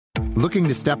Looking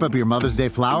to step up your Mother's Day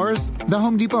flowers? The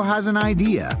Home Depot has an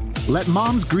idea. Let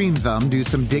Mom's Green Thumb do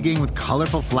some digging with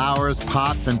colorful flowers,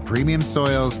 pots, and premium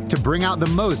soils to bring out the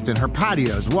most in her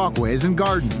patios, walkways, and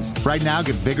gardens. Right now,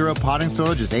 get Vigoro potting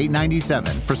soil just $8.97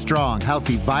 for strong,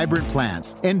 healthy, vibrant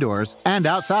plants, indoors and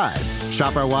outside.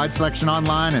 Shop our wide selection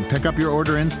online and pick up your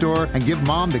order in-store and give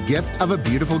Mom the gift of a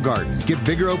beautiful garden. Get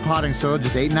Vigoro potting soil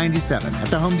just $8.97 at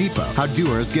the Home Depot. How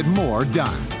doers get more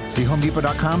done. See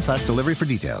homedepot.com/delivery for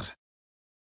details.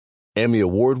 Emmy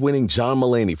award-winning John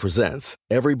Mulaney presents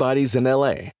Everybody's in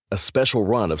L.A., a special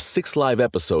run of 6 live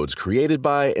episodes created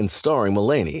by and starring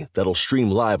Mulaney that'll stream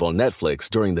live on Netflix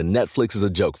during the Netflix is a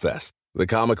Joke Fest. The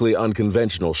comically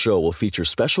unconventional show will feature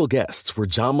special guests where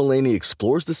John Mulaney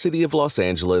explores the city of Los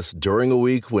Angeles during a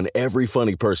week when every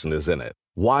funny person is in it.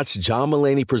 Watch John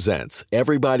Mulaney Presents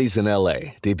Everybody's in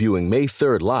L.A., debuting May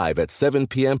 3rd live at 7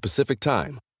 p.m. Pacific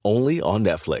Time, only on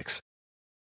Netflix.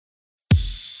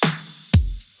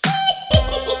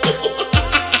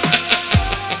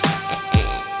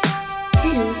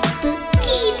 Too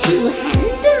spooky to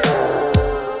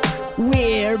handle.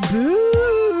 We're Book.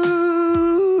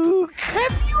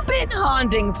 Have you been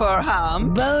haunting for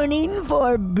humps? Boning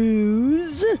for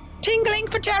booze. Tingling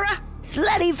for terror?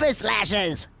 Slutty for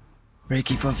slashers.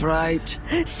 Freaky for fright?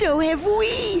 So have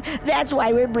we. That's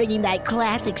why we're bringing that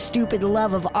classic stupid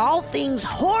love of all things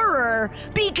horror,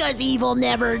 because evil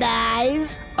never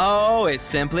dies. Oh, it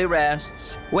simply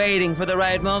rests, waiting for the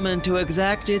right moment to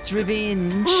exact its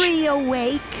revenge.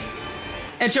 Reawake.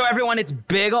 And show everyone its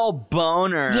big ol'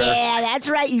 boner. Yeah, that's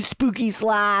right, you spooky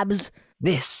slobs.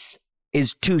 This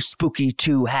is Too Spooky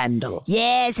to Handle.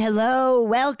 Yes, hello,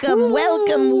 welcome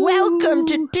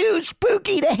to Too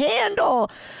Spooky to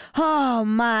Handle. Oh,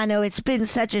 Mono, it's been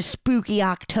such a spooky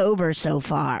October so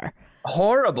far.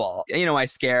 Horrible. You know, I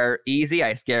scare easy,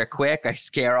 I scare quick, I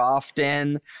scare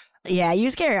often. Yeah, you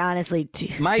scare honestly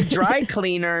too. My dry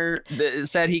cleaner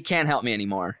said he can't help me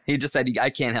anymore. He just said,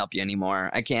 I can't help you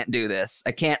anymore. I can't do this.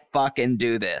 I can't fucking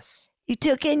do this. You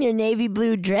took in your navy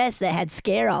blue dress that had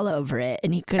scare all over it,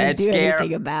 and he couldn't do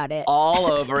anything about it.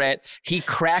 All over it. He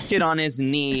cracked it on his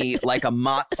knee like a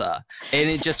matzah, and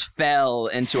it just fell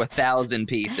into 1,000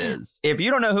 pieces. If you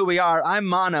don't know who we are, I'm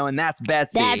Mono, and that's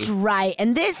Betsy. That's right,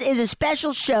 and this is a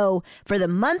special show for the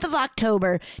month of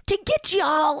October to get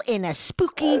y'all in a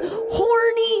spooky,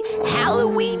 horny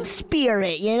Halloween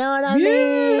spirit. You know what I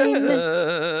mean?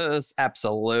 Yes,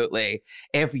 absolutely.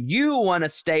 If you want to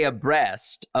stay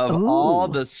abreast of all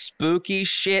the spooky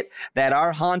shit that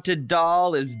our haunted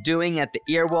doll is doing at the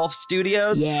Earwolf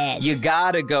Studios, yes, you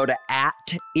gotta go to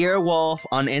 @Earwolf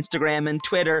on Instagram and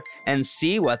Twitter and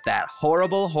see what that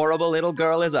horrible, horrible little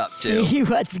girl is up to. See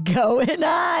what's going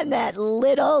on, that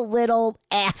little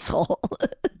asshole.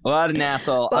 What an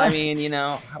asshole. I mean, you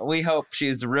know, we hope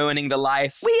she's ruining the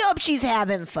life. We hope she's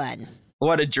having fun.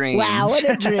 What a dream. Wow, what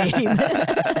a dream.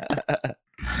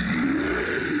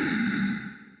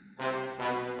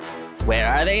 Where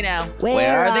are they now?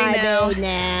 Where are they now?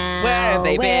 Where have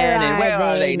they been and where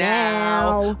are they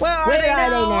now? Where are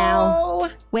they now?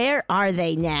 Where are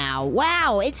they now?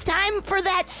 Wow, it's time for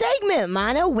that segment,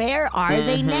 Mono. Where are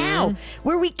they now?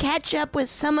 Where we catch up with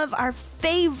some of our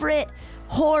favorite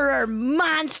horror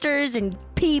monsters and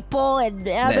people and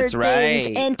other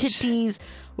things, entities,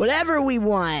 whatever we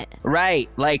want. Right,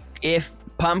 like if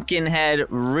Pumpkinhead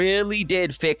really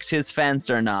did fix his fence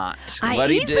or not.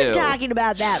 He's been talking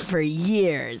about that for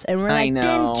years, and we're like,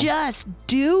 then just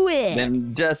do it.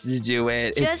 Then just do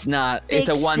it. It's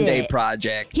a one-day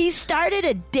project. He started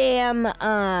a damn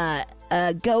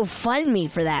GoFundMe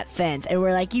for that fence, and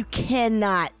we're like, you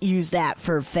cannot use that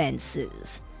for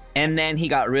fences. And then he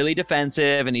got really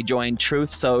defensive, and he joined Truth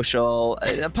Social.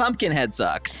 Pumpkinhead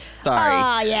sucks. Sorry.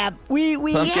 Oh, yeah.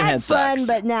 We had fun, sucks.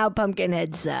 but now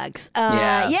Pumpkinhead sucks.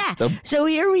 Yeah. So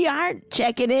here we are,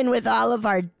 checking in with all of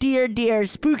our dear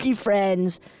spooky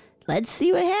friends. Let's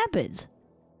see what happens.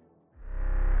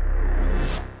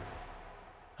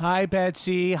 Hi,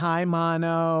 Betsy. Hi,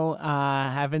 Mono.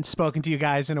 Haven't spoken to you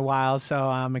guys in a while, so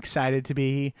I'm excited to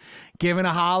be giving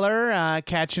a holler,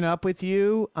 catching up with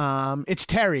you. It's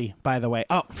Terry, by the way.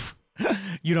 Oh,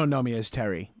 you don't know me as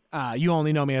Terry. You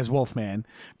only know me as Wolfman,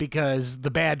 because the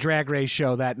bad Drag Race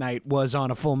show that night was on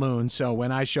a full moon. So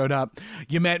when I showed up,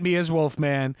 you met me as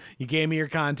Wolfman. You gave me your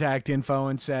contact info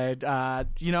and said,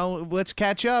 let's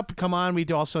catch up. Come on. We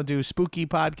also do spooky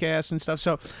podcasts and stuff.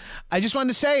 So I just wanted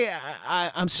to say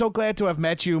I'm so glad to have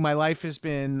met you. My life has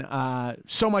been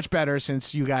so much better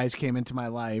since you guys came into my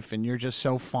life, and you're just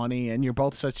so funny, and you're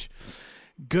both such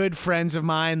good friends of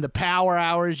mine. The power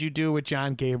hours you do with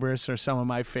John Gabris are some of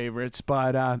my favorites.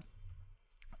 But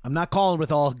I'm not calling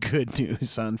with all good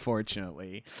news,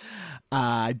 unfortunately.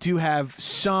 I do have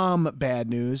some bad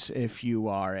news. If you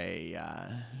are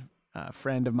a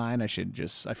friend of mine, I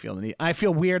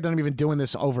feel weird that I'm even doing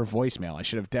this over voicemail. I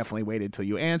should have definitely waited till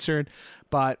you answered.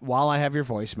 But while I have your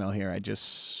voicemail here, I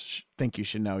just think you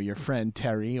should know your friend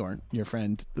Terry, or your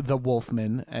friend the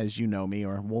Wolfman, as you know me,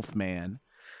 or Wolfman.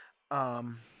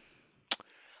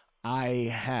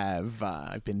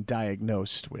 I've been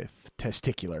diagnosed with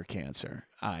testicular cancer.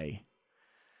 I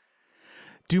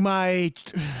do my,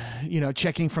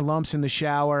 checking for lumps in the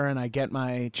shower, and I get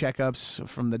my checkups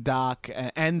from the doc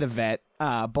and the vet,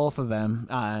 both of them.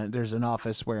 There's an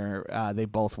office where they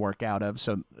both work out of,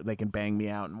 so they can bang me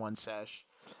out in one sesh.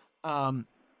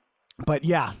 But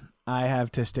yeah, I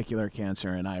have testicular cancer,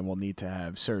 and I will need to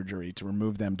have surgery to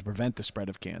remove them to prevent the spread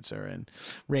of cancer, and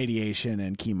radiation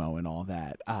and chemo and all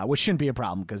that, which shouldn't be a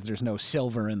problem because there's no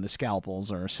silver in the scalpels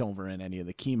or silver in any of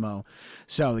the chemo.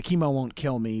 So the chemo won't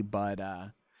kill me, but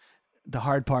the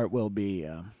hard part will be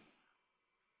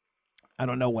I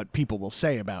don't know what people will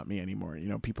say about me anymore.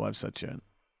 People have such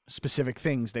specific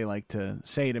things they like to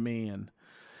say to me, and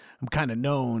I'm kind of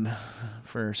known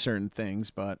for certain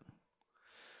things, but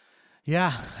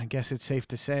yeah, I guess it's safe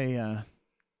to say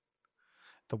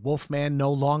the Wolfman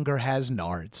no longer has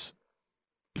nards.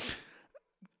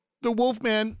 The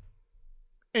Wolfman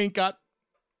ain't got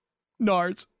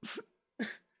nards.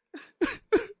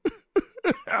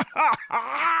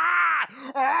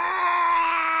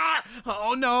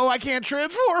 Oh no, I can't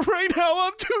transform right now.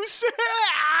 I'm too sad.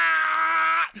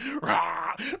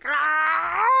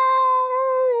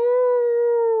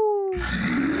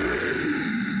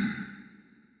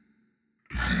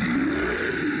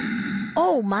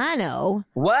 Oh, Mono.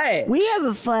 What? We have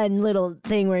a fun little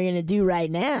thing we're going to do right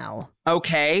now.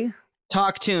 Okay.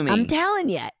 Talk to me. I'm telling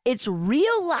you, it's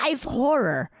real life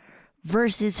horror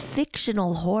versus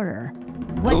fictional horror.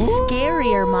 What's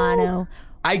scarier, Mono?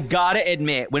 I gotta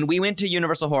admit, when we went to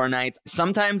Universal Horror Nights,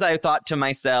 sometimes I thought to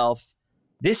myself,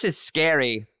 this is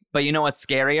scary, but you know what's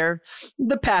scarier?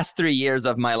 The past 3 years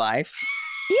of my life.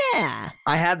 Yeah.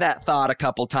 I had that thought a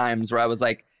couple times where I was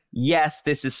like, yes,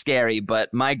 this is scary,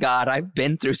 but my God, I've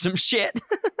been through some shit.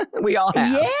 We all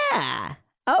have. Yeah.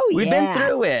 Oh, We've been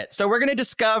through it. So we're going to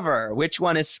discover which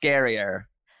one is scarier.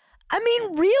 I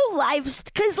mean, real life,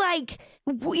 because,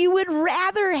 you would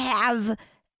rather have,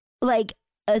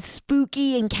 a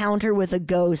spooky encounter with a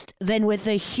ghost than with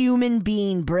a human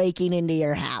being breaking into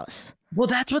your house. Well,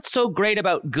 that's what's so great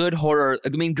about good horror. I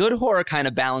mean, good horror kind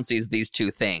of balances these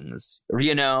two things,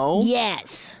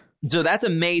 Yes. So that's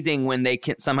amazing when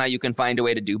somehow you can find a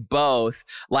way to do both.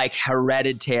 Like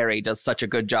Hereditary does such a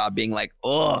good job being like,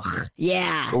 ugh.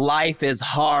 Yeah. Life is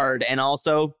hard and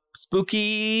also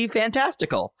spooky,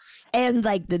 fantastical. And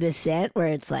The Descent, where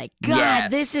it's God, yes.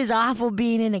 This is awful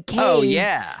being in a cave. Oh,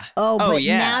 yeah. But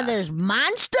now there's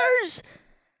monsters?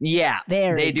 Yeah.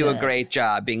 Very They do good. a great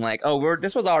job being like,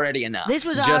 this was already enough. This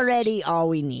was already all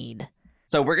we need.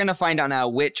 So we're going to find out now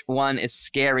which one is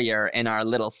scarier in our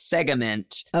little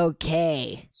segment.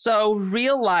 Okay. So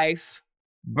real life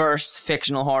versus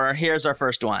fictional horror. Here's our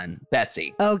first one.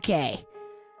 Betsy. Okay.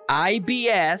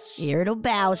 IBS. Irritable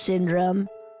bowel syndrome.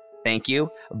 Thank you.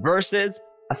 Versus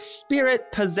a spirit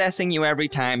possessing you every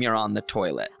time you're on the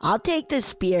toilet. I'll take the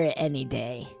spirit any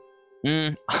day.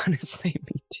 Honestly,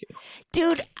 me too.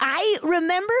 Dude, I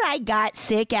remember I got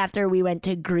sick after we went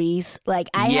to Greece.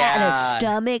 I had a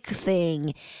stomach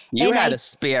thing. You had a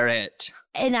spirit.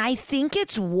 And I think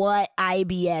it's what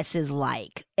IBS is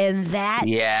like. And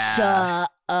that's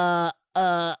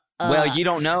well, you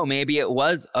don't know. Maybe it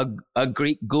was a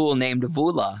Greek ghoul named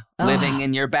Vula living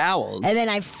in your bowels. And then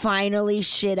I finally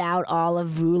shit out all of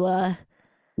Vula.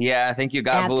 Yeah, I think you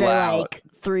got after Vula out.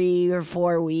 3 or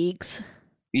 4 weeks.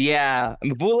 Yeah,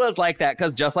 Vula's like that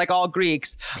because just like all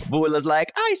Greeks, Vula's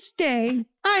like, I stay.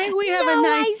 We have a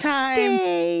nice time.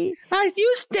 Stay.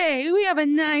 You stay. We have a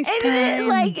nice time.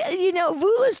 And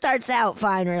Vula starts out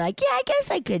fine. We're like, yeah, I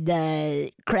guess I could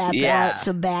crap out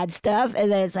some bad stuff. And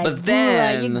then it's like,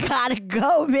 Vula, you gotta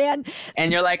go, man.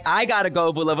 And you're like, I gotta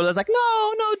go, Vula. Vula's like,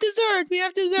 no, dessert. We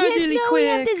have dessert really quick. We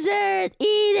have dessert.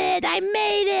 Eat it. I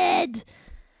made it.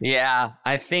 Yeah,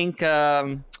 I think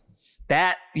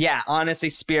honestly,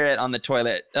 spirit on the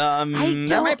toilet. That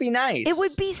might be nice. It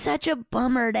would be such a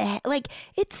bummer to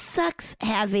it sucks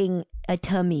having a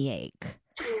tummy ache.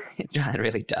 It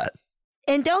really does.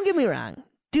 And don't get me wrong.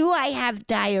 Do I have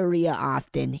diarrhea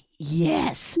often?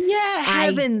 Yes. Yeah,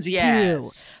 heavens,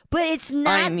 yes. Do. But it's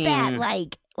not that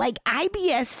like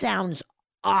IBS sounds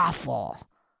awful.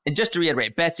 And just to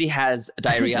reiterate, Betsy has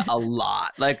diarrhea a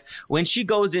lot. Like when she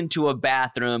goes into a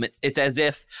bathroom, it's as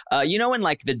if when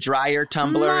like the dryer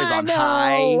tumbler is on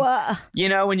high.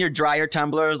 When your dryer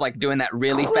tumbler is like doing that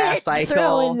really fast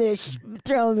cycle.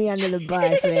 Throwing me under the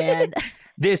bus, man.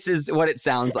 This is what it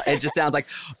sounds like. It just sounds like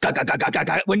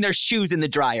when there's shoes in the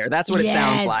dryer. That's what it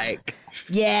sounds like.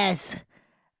 Yes.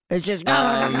 It's just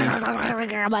and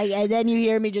then you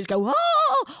hear me just go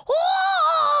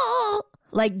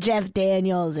like Jeff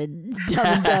Daniels and Dumb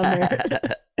and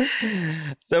Dumber.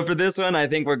 So for this one, I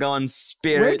think we're going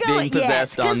spirit being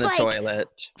possessed on the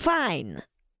toilet. Fine.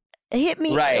 Hit me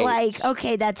like,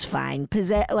 okay, that's fine.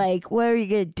 Like, what are you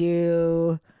going to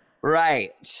do?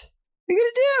 Right. What are you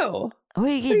going to do? What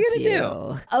are you going to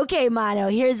do? Okay, Mono,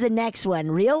 here's the next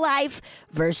one. Real life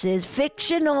versus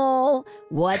fictional.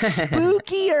 What's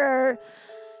spookier?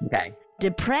 Okay.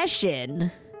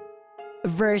 Depression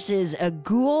versus a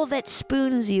ghoul that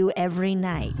spoons you every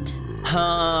night.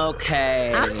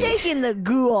 Okay. I'm taking the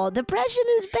ghoul. Depression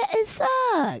is it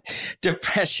sucks.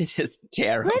 Depression is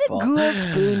terrible. Let a ghoul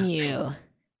spoon you.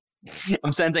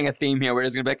 I'm sensing a theme here. We're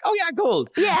just gonna be like, oh yeah,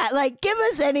 ghouls. Yeah, like give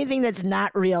us anything that's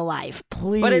not real life,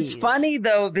 please. But it's funny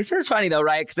though. This is funny though,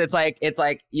 right? Because it's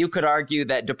like you could argue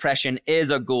that depression is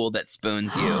a ghoul that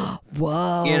spoons you.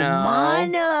 Whoa,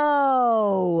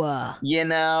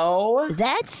 Mono.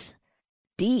 That's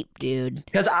deep, dude.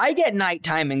 Because I get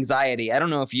nighttime anxiety. I don't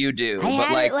know if you do. I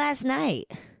had it last night.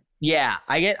 Yeah,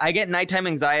 I get nighttime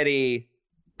anxiety,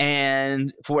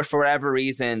 and for whatever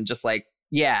reason, just like.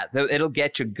 Yeah, it'll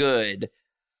get you good.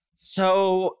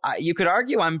 So you could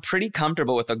argue I'm pretty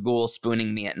comfortable with a ghoul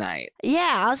spooning me at night.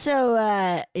 Yeah, also,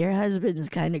 your husband's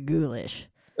kind of ghoulish.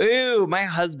 Ooh, my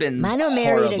husband's Mano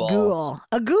married a ghoul.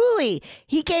 A ghoulie.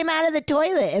 He came out of the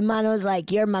toilet, and Mano was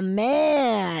like, you're my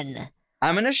man.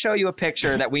 I'm going to show you a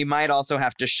picture that we might also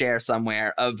have to share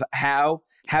somewhere of how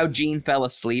Gene fell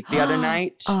asleep the other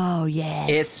night. Oh, yes.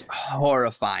 It's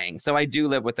horrifying. So I do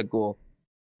live with a ghoul.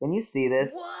 Can you see this?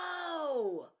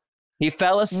 Whoa. He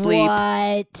fell asleep.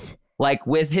 What? Like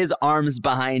with his arms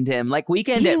behind him, like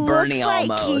Weekend at Bernie almost.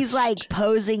 Like he's like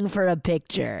posing for a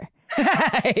picture.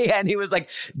 And he was like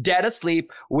dead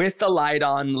asleep with the light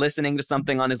on, listening to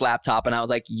something on his laptop. And I was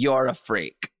like, you're a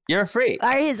freak. You're a freak.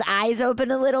 Are his eyes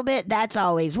open a little bit? That's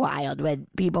always wild when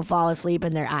people fall asleep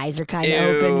and their eyes are kind of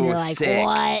open. And you're like, sick.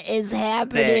 What is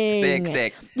happening?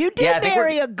 Sick. You did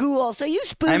marry a ghoul, so you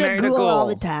spoon a ghoul all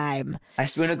the time. I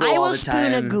spoon a ghoul all the time. I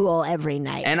will spoon a ghoul every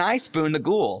night. And I spoon the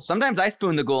ghoul. Sometimes I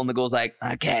spoon the ghoul and the ghoul's like,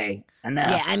 okay, enough.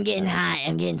 Yeah, I'm getting hot.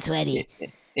 I'm getting sweaty.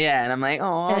 Yeah, and I'm like,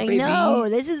 oh, baby. No,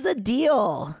 this is the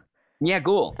deal. Yeah,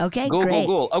 ghoul. Okay, great.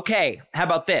 Ghoul. Okay, how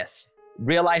about this?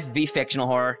 Real life v fictional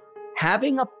horror.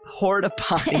 Having a porta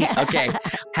potty. Okay.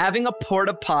 Having a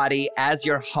porta potty as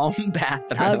your home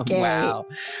bathroom. Okay. Wow.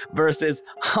 Versus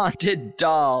haunted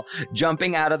doll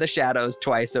jumping out of the shadows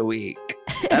twice a week.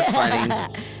 That's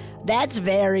funny. That's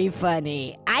very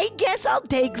funny. I guess I'll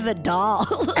take the doll.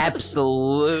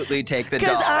 Absolutely take the doll.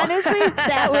 Because honestly,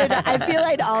 I feel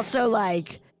I'd also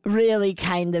like really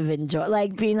kind of enjoy,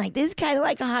 like being like, this is kind of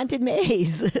like a haunted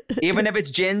maze. Even if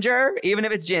it's Ginger?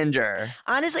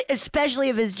 Honestly, especially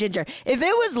if it's Ginger. If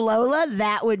it was Lola,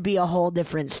 that would be a whole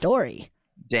different story.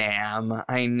 Damn,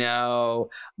 I know.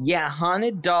 Yeah,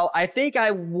 haunted doll. I think I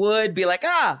would be like,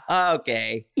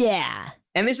 okay. Yeah.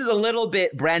 And this is a little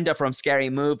bit Brenda from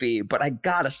Scary Movie, but I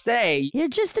gotta say... You're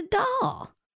just a doll.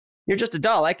 You're just a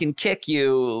doll. I can kick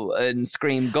you and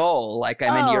scream goal like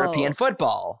I'm in European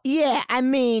football. Yeah, I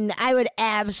mean, I would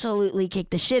absolutely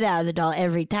kick the shit out of the doll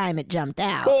every time it jumped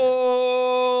out.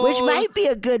 Oh! Which might be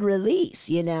a good release,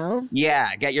 you know?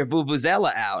 Yeah, get your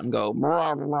vuvuzela out and go...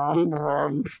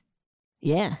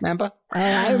 Yeah. Remember?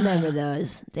 I remember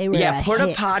those. They were porta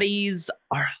potties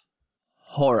are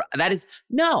horror. That is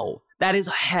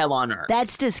hell on earth.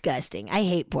 That's disgusting. I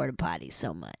hate porta potties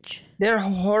so much. They're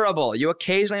horrible. You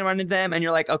occasionally run into them and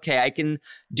you're like, okay, I can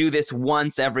do this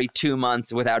once every 2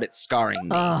 months without it scarring me.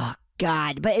 Oh,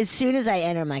 God. But as soon as I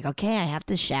enter, I'm like, okay, I have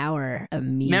to shower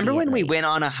immediately. Remember when we went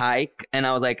on a hike and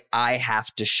I was like, I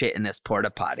have to shit in this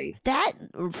porta potty? That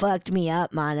fucked me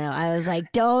up, Mono. I was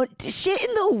like, don't shit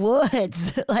in the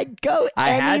woods. Like, go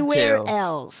anywhere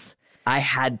else. I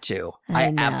had to.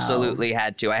 I absolutely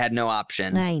had to. I had no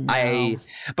option. I know.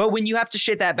 But when you have to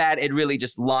shit that bad, it really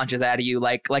just launches out of you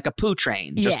like a poo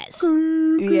train. Yes.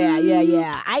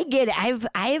 Yeah. I get it.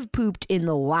 I have pooped in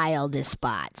the wildest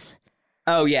spots.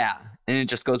 Oh, yeah. And it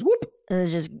just goes whoop. And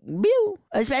it's just pew.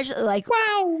 Especially like,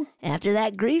 wow. After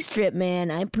that grease trip,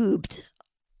 man, I pooped.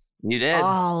 You did?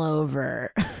 All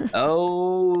over.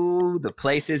 Oh, the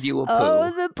places you will poop.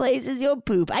 Oh, the places you'll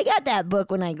poop. I got that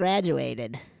book when I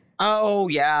graduated. Oh,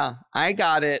 yeah. I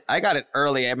got it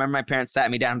early. I remember my parents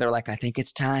sat me down. They're like, I think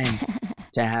it's time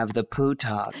to have the poo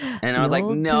talk. And I was like,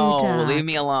 no, leave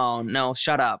me alone. No,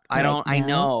 shut up. I know.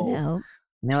 No.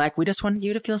 And they're like, we just want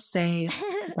you to feel safe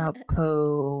about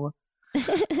poo.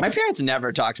 My parents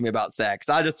never talked to me about sex.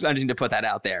 I just need to put that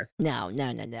out there. No.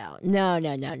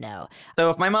 So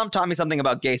if my mom taught me something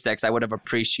about gay sex, I would have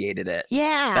appreciated it.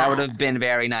 Yeah. That would have been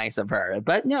very nice of her.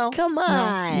 But no. Come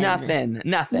on. Nothing.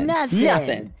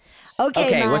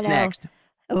 Okay, what's next?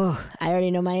 Oh, I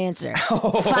already know my answer.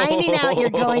 Finding out you're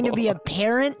going to be a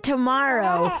parent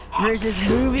tomorrow versus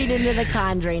moving into the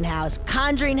Conjuring house.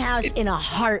 Conjuring house in a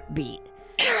heartbeat.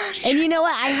 And you know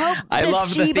what? I hope the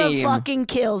Sheba fucking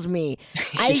kills me.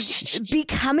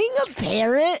 Becoming a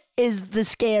parent is the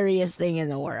scariest thing in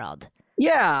the world.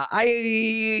 Yeah,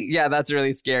 that's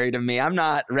really scary to me. I'm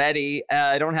not ready.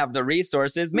 I don't have the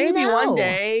resources. Maybe one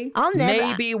day.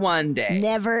 Maybe one day.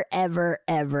 Never, ever,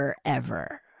 ever,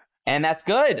 ever. And that's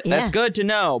good. Yeah. That's good to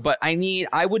know. But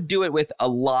I would do it with a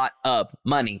lot of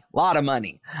money.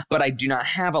 But I do not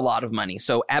have a lot of money.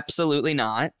 So absolutely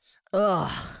not.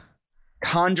 Ugh.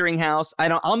 Conjuring house.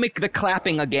 I'll make the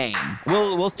clapping a game.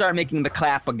 We'll start making the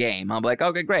clap a game. I'll be like,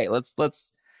 okay, great. Let's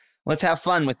have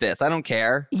fun with this. I don't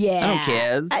care. Yeah.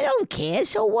 I don't care.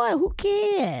 So what? Who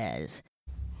cares?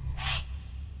 Hey,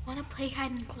 wanna play hide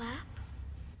and clap?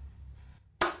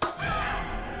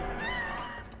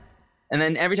 And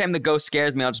then every time the ghost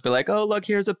scares me, I'll just be like, oh, look,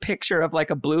 here's a picture of like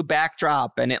a blue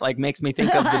backdrop. And it like makes me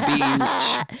think of the beach.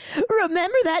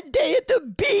 Remember that day at the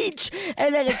beach?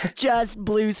 And then it's just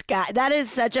blue sky. That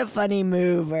is such a funny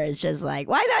move where it's just like,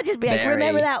 why not just be like,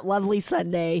 remember that lovely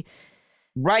Sunday?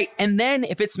 Right. And then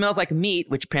if it smells like meat,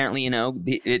 which apparently, it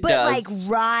does. But like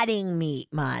rotting meat,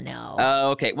 Mono.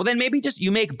 Oh, okay. Well, then maybe just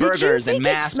you make burgers and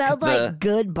mask it smelled like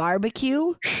good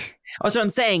barbecue? Oh, so I'm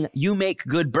saying you make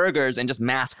good burgers and just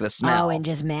mask the smell. Oh, and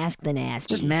just mask the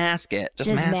nasty. Just mask it.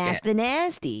 Just mask the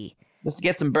nasty. Just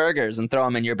get some burgers and throw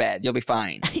them in your bed. You'll be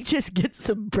fine. Just get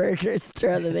some burgers,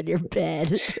 throw them in your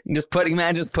bed.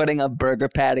 Imagine putting a burger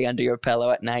patty under your pillow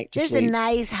at night. Just a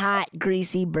nice, hot,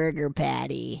 greasy burger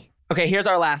patty. Okay, here's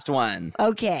our last one.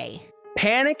 Okay.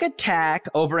 Panic attack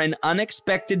over an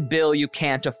unexpected bill you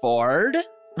can't afford.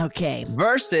 Okay.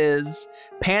 Versus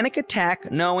panic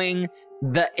attack knowing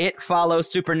the It Follows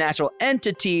supernatural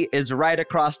entity is right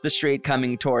across the street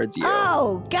coming towards you.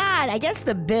 Oh, God. I guess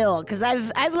the bill, because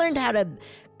I've learned how to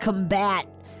combat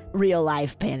real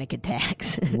life panic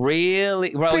attacks.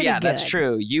 Really? Well, Pretty yeah, good. That's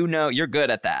true. You're good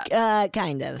at that.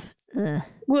 Kind of.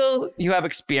 Well, you have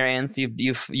experience.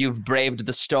 You've braved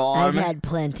the storm. I've had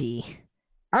plenty.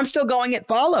 I'm still going It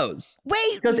Follows.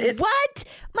 Wait, what?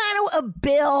 Mono, a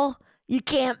bill you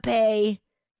can't pay?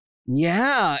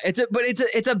 Yeah, it's a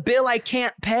bill I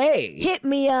can't pay. Hit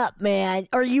me up, man.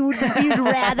 Or you'd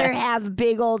rather have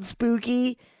big old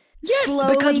spooky? Yes,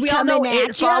 slowly because we all know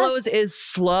It Follows is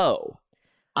slow.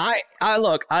 I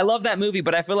love that movie,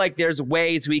 but I feel like there's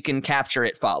ways we can capture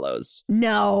It Follows.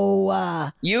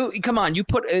 No. Come on, you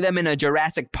put them in a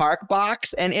Jurassic Park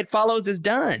box and It Follows is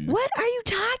done. What are you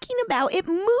talking about? It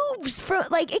moves from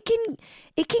it can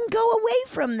go away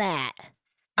from that.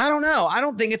 I don't know. I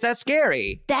don't think it's that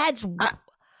scary. That's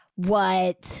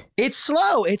what? It's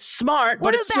slow. It's smart,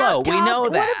 but it's slow. We know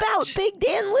that. What about Big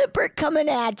Dan Lippert coming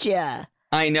at you?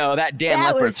 I know. That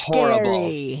Dan Lippert's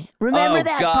horrible. Remember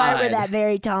that part where that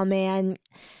very tall man...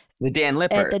 The Dan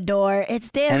Lippert. At the door.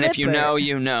 It's Dan Lippert. And if you know,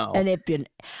 you know. And if you...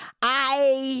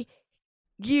 I-U-Y-K-Y-K.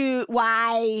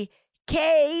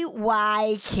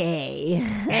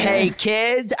 Hey,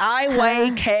 kids.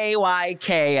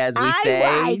 I-Y-K-Y-K, as we say.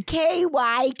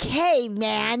 I-Y-K-Y-K,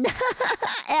 man.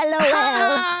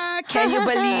 LOL. Can you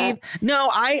believe? No,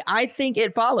 I think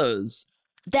It Follows.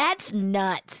 That's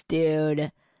nuts,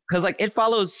 dude. Because, It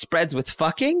Follows spreads with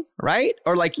fucking, right?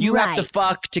 Or, you have to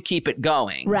fuck to keep it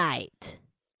going. Right.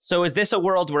 So is this a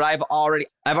world where I've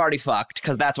already fucked?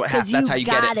 Because that's what happens. That's how you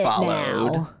get it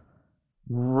followed. Now.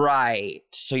 Right.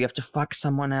 So you have to fuck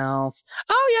someone else.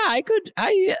 Oh,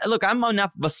 yeah, look, I'm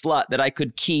enough of a slut that I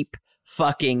could keep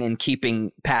fucking and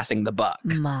passing the buck.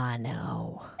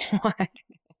 Mono. What?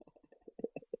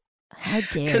 How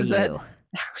dare you?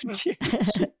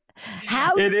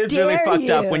 How it is dare really fucked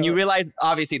you? up when you realize,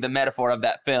 obviously, the metaphor of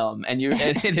that film, and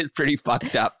it is pretty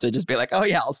fucked up to just be like, oh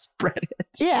yeah, I'll spread it.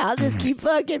 Yeah, I'll just keep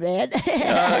fucking, man.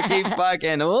 Keep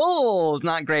fucking. Oh,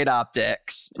 not great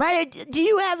optics. Do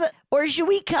you have, or should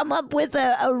we come up with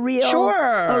a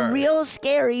real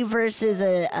scary versus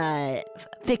a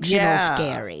fictional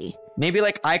scary? Maybe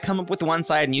I come up with one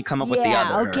side and you come up with the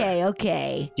other.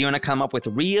 Okay. Do you want to come up with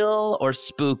real or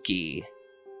spooky?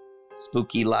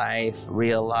 spooky life,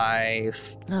 real life.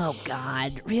 Oh,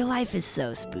 God. Real life is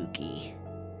so spooky.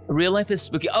 Real life is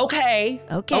spooky. Okay,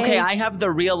 I have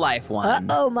the real life one.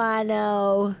 Uh-oh,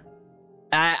 Mono.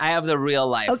 I have the real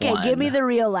life one. Okay, give me the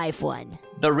real life one.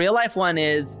 The real life one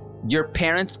is your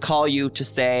parents call you to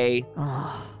say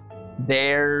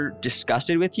they're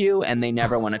disgusted with you and they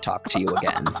never want to talk to you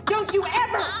again. Don't you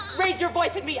ever raise your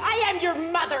voice at me. I am your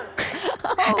mother.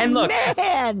 And look,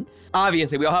 man.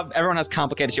 Obviously, everyone has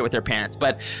complicated shit with their parents,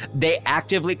 but they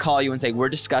actively call you and say, we're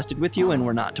disgusted with you and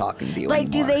we're not talking to you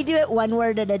anymore. Do they do it one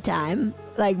word at a time?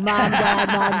 Like, mom,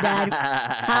 dad.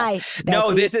 Hi, Becky,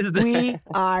 no, this is we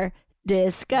are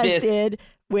disgusted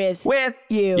with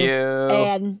you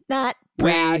and not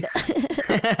proud.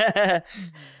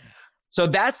 So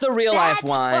that's the real life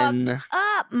one. Fucked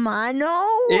up, Mono.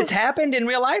 It's happened in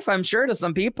real life, I'm sure, to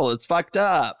some people. It's fucked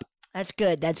up. That's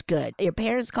good. Your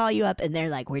parents call you up and they're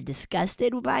like, we're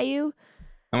disgusted by you.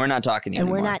 And we're not talking to you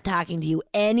anymore. And we're not talking to you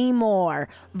anymore.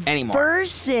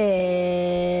 Versus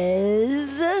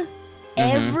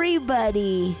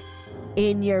everybody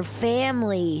in your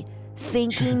family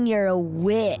thinking you're a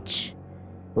witch.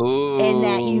 Ooh. And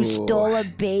that you stole a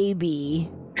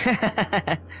baby.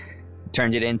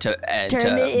 Turned it into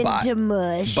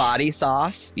mush. Body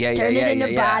sauce. Turned it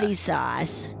into body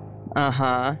sauce.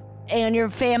 Uh-huh. And your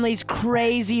family's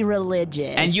crazy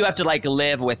religious. And you have to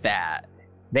live with that.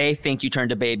 They think you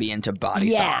turned a baby into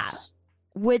body sauce.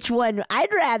 Which one?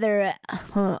 I'd rather,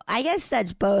 I guess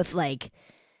that's both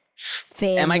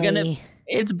family.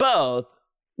 It's both.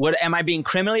 Am I being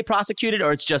criminally prosecuted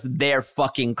or it's just they're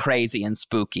fucking crazy and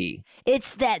spooky?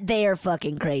 It's that they're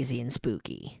fucking crazy and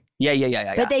spooky.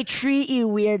 Yeah. But they treat you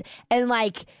weird and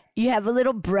you have a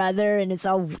little brother and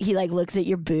he looks at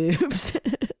your boobs.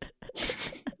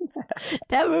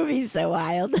 That movie's so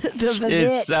wild.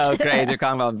 It's so crazy. You're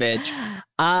calling about bitch.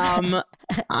 I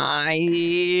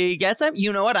guess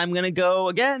you know what? I'm going to go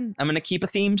again. I'm going to keep a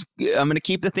theme. I'm going to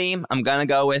keep the theme. I'm going to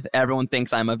go with everyone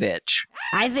thinks I'm a bitch.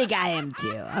 I think I am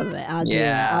too.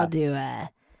 I'll do it.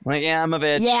 I'm a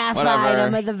bitch. Yeah, whatever. Fine.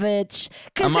 I'm a bitch.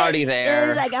 I'm already there. It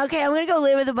was okay, I'm going to go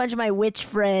live with a bunch of my witch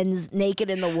friends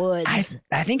naked in the woods.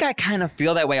 I think I kind of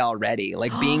feel that way already.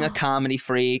 Being a comedy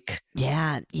freak.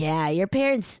 Yeah. Your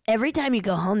parents, every time you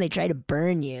go home, they try to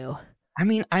burn you. I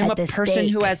mean, I'm a person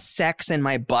who has sex in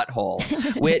my butthole,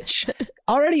 which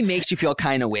already makes you feel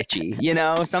kind of witchy.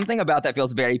 Something about that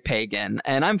feels very pagan,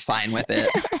 and I'm fine with it.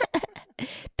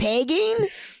 Pagan?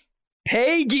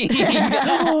 Pagan.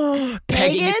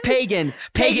 Pagan is pagan.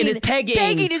 Pagan is pegging.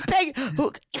 Pagan is pegging.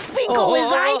 Finkel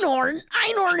is Einorn.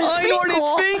 Einorn is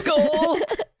Finkel.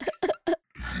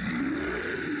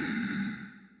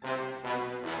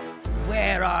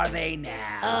 Where are they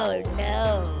now? Oh,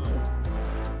 no.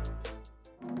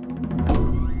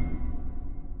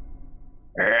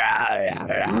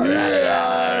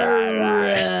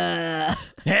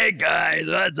 Hey, guys,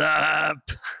 what's up?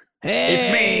 Hey. It's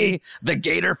me, the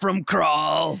gator from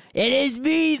Crawl. It is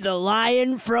me, the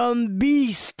lion from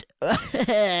Beast.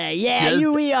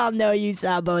 We all know you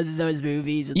saw both of those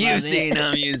movies. You've seen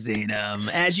them.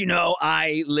 As you know,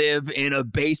 I live in a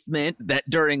basement that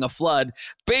during a flood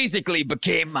basically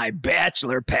became my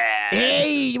bachelor pad.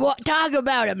 Hey, talk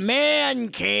about a man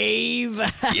cave.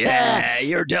 Yeah,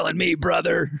 you're telling me,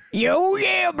 brother.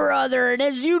 Yeah, brother. And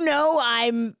as you know,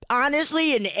 I'm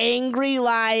honestly an angry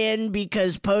lion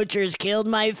because poachers killed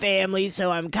my family,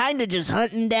 so I'm kind of just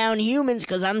hunting down humans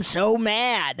because I'm so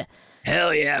mad.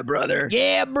 Hell yeah, brother.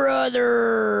 Yeah,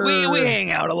 brother. We hang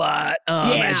out a lot,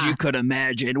 as you could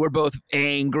imagine. We're both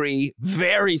angry,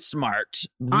 very smart,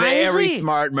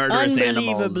 smart murderous unbelievably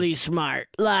animals. Smart.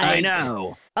 I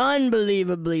know.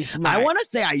 Unbelievably smart. I want to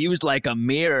say I used a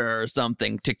mirror or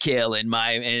something to kill when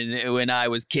I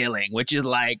was killing, which is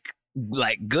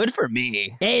good for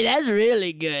me. Hey, that's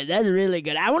really good. I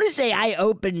want to say I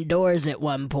opened doors at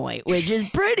one point, which is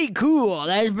pretty cool.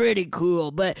 That's pretty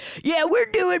cool. But yeah, we're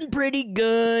doing pretty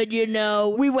good,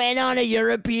 We went on a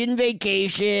European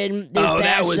vacation this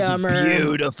past summer. That was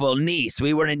beautiful. Nice.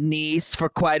 We were in Nice for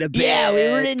quite a bit. Yeah, we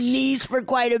were in Nice for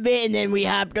quite a bit, and then we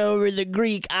hopped over the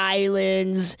Greek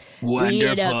islands. Wonderful. We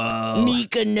hit up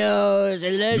Mykonos.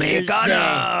 And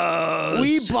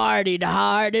we partied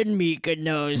hard in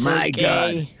Mykonos. My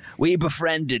God, we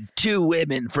befriended 2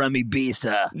 women from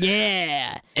Ibiza.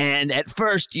 Yeah. And at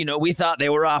first, we thought they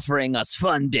were offering us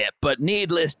fun dip, but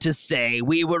needless to say,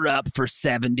 we were up for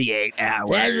 78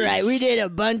 hours. That's right. We did a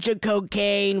bunch of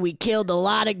cocaine. We killed a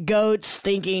lot of goats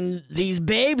thinking these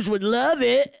babes would love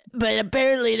it. but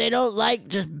apparently they don't like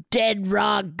just dead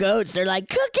raw goats. They're like,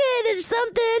 cook it or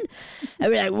something. I'd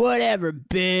be like, whatever,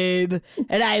 babe.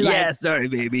 And yeah, sorry,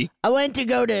 baby. I went to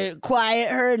go to quiet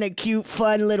her in a cute,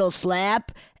 fun little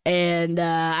slap. And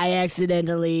I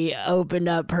accidentally opened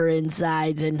up her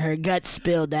insides and her guts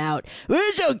spilled out. Well,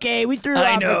 it's okay. We threw her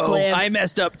off a cliff. I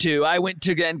messed up too. I went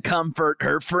to comfort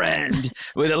her friend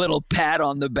with a little pat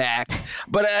on the back,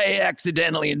 but I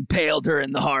accidentally impaled her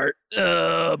in the heart.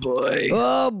 Oh, boy.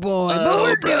 Oh, boy.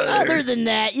 Oh, But other than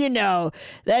that,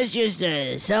 that's just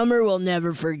a summer we'll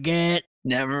never forget.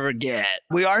 Never forget.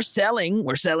 We're selling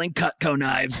Cutco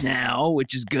knives now,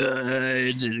 which is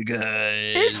good.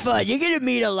 It's fun. You're going to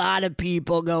meet a lot of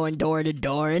people going door to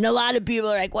door, and a lot of people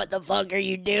are like, what the fuck are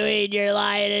you doing? You're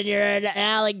lying and you're an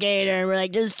alligator. And we're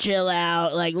like, just chill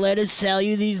out. Like, let us sell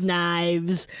you these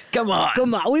knives. Come on.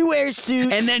 We wear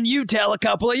suits. And then you tell a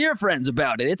couple of your friends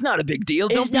about it. It's not a big deal.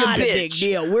 It's not a big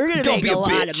deal. We're going to make a lot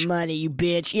bitch. of money, you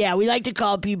bitch. Yeah, we like to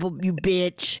call people you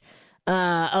bitch.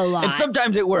 A lot. And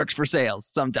sometimes it works for sales.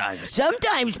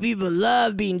 Sometimes people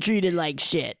love being treated like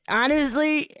shit.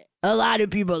 Honestly, a lot of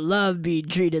people love being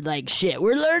treated like shit.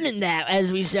 We're learning that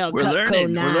as we sell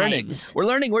Cutco knives. We're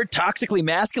learning we're toxically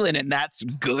masculine, and that's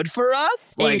good for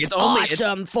us. Like it's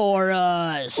awesome for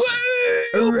us.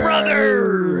 Woo,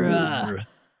 brother.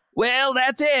 Well,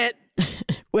 that's it.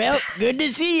 Well, good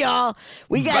to see y'all.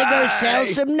 We gotta go sell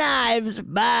some knives.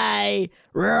 Bye.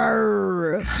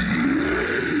 Roar.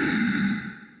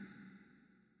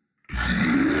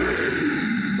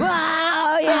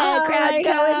 Wow, yeah, the crowd's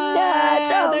going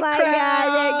nuts. Oh my God,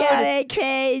 they're going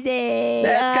crazy.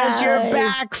 That's because you're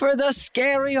back for the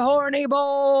Scary Horny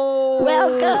Bowl.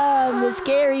 Welcome, the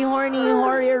Scary Horny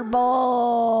Horror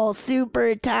Bowl.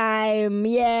 Super time,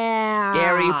 yeah.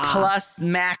 Scary Plus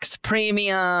Max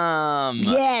Premium.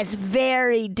 Yes,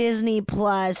 very Disney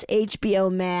Plus,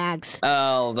 HBO Max.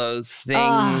 Oh, those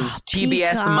things.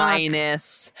 TBS Peacock.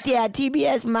 Minus. Yeah,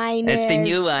 TBS Minus. It's the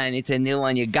new one. It's a new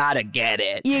one. You gotta get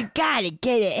it. You gotta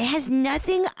get it. It has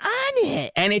nothing on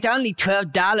it. And it's only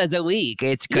 $12 a week.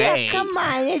 It's great. Yeah, come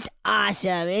on. It's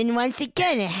awesome. And once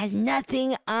again, it has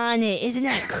nothing on it. Isn't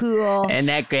that cool? Isn't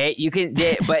that great?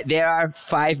 But there are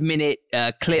 5-minute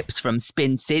clips from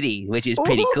Spin City, which is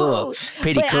pretty cool.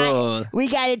 Pretty cool. We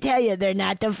gotta tell you, they're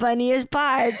not the funniest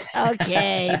parts.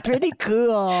 Okay, pretty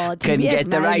cool. Couldn't get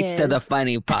the Minus. rights to the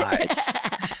funny parts.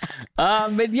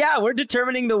 But yeah, we're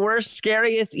determining the worst,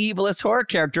 scariest, evilest horror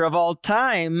character of all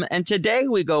time. And today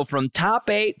we go from top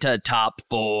 8 to top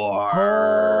 4.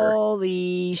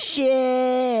 Holy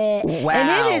shit. Wow.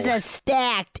 And it is a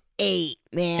stacked 8,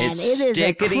 man. It's it is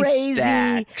a crazy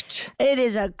stacked. It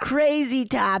is a crazy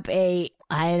top 8.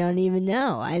 I don't even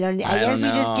know. I guess we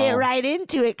just get right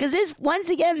into it because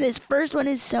this first one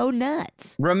is so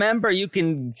nuts. Remember, you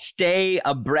can stay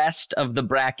abreast of the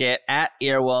bracket at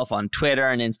Earwolf on Twitter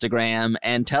and Instagram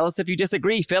and tell us if you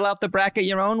disagree. Fill out the bracket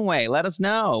your own way. Let us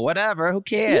know. Whatever. Who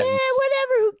cares? Yeah,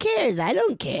 whatever. Who cares? I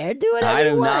don't care. Do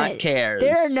whatever you want. I do not care.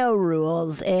 There are no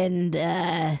rules, and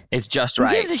it's just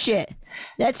right. Who gives a shit?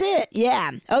 That's it.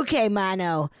 Yeah. Okay,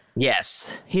 Mono. Yes.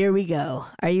 Here we go.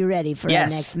 Are you ready for our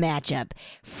next matchup?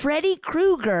 Freddy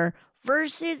Krueger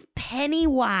versus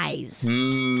Pennywise.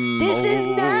 This is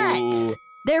nuts.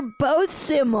 They're both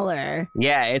similar.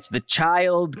 Yeah, it's the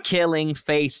child killing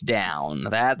face down.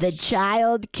 That's the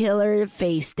child killer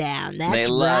face down. That's they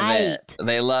love right. it.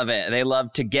 They love it. They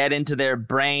love to get into their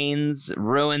brains,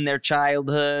 ruin their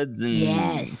childhoods,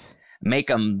 and make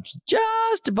them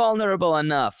just vulnerable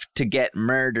enough to get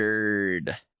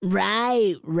murdered.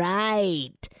 Right.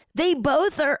 They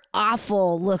both are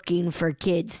awful looking for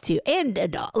kids too, and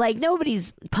adult. Like nobody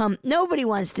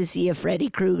wants to see a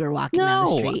Freddy Krueger walking down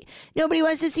the street. Nobody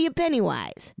wants to see a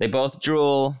Pennywise. They both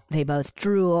drool.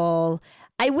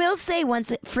 I will say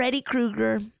Freddy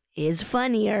Krueger is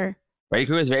funnier. Freddy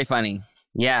Krueger is very funny.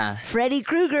 Yeah. Freddy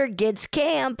Krueger gets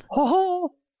camp.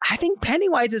 Oh, I think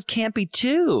Pennywise is campy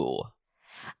too.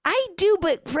 I do,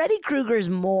 but Freddy Krueger's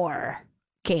more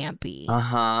campy.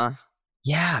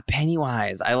 Yeah,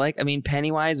 Pennywise.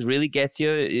 Pennywise really gets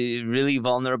you really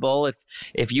vulnerable.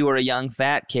 If you were a young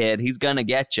fat kid, he's gonna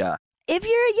get you. If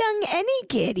you're any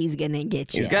kid, he's gonna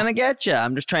get you. He's gonna get you.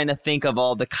 I'm just trying to think of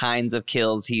all the kinds of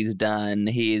kills he's done.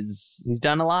 He's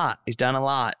done a lot.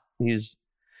 He's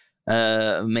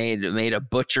made a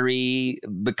butchery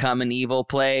become an evil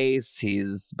place.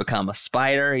 He's become a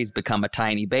spider. He's become a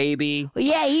tiny baby. Well,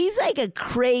 yeah, he's like a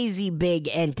crazy big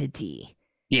entity.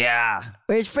 Yeah.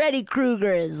 Whereas Freddy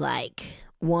Krueger is like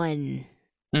one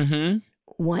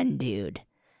dude.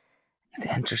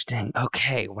 Interesting.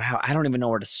 Okay. Wow. I don't even know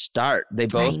where to start.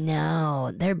 I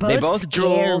know. They both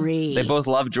drool. scary. They both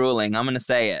love drooling. I'm going to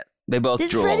say it. They both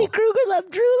Does drool. Freddy Krueger love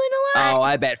drooling a lot? Oh,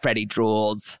 I bet Freddy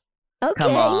drools. Okay.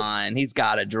 Come on. He's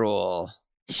got to drool.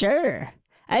 Sure.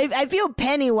 I feel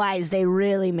Pennywise, they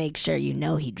really make sure you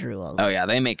know he drools. Oh, yeah,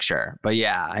 they make sure. But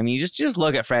yeah, I mean, just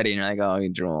look at Freddy and you're like, oh, he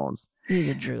drools. He's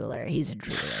a drooler.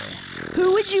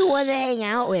 Who would you want to hang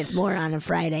out with more on a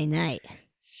Friday night?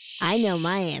 I know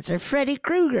my answer. Freddy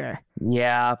Krueger.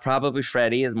 Yeah, probably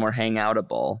Freddy is more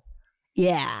hangoutable.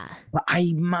 Yeah. But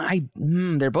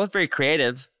they're both very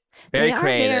creative. They are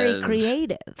very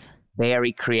creative.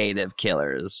 Very creative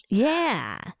killers.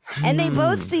 Yeah. And they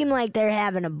both seem like they're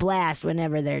having a blast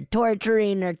whenever they're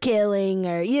torturing or killing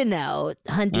or,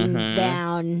 hunting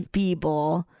down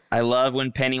people. I love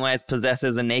when Pennywise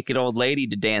possesses a naked old lady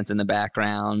to dance in the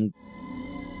background.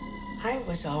 I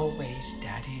was always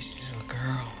Daddy's little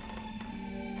girl.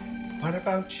 What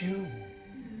about you?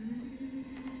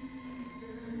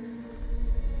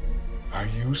 Are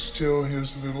you still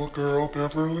his little girl,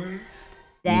 Beverly?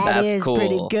 That's cool.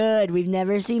 Pretty good. We've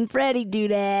never seen Freddy do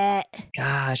that.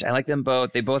 Gosh, I like them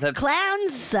both. They both have...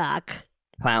 Clowns suck.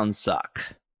 Clowns suck.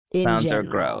 In Clowns general. are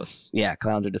gross. Yeah,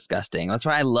 clowns are disgusting. That's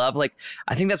why I love, I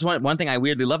think that's one thing I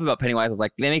weirdly love about Pennywise is,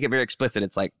 they make it very explicit.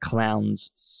 It's like,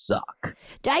 clowns suck.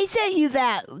 I sent you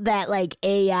that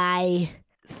AI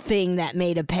thing that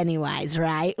made a Pennywise,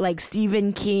 right? Like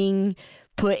Stephen King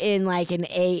put in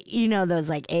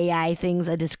those AI things,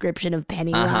 a description of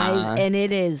Pennywise, and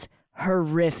it is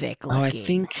horrific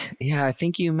looking. I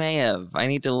think you may have. I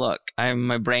need to look.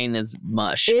 My brain is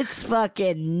mush. It's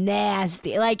fucking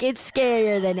nasty. It's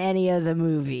scarier than any of the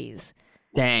movies.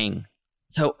 Dang.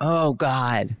 So, oh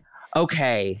God.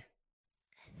 Okay.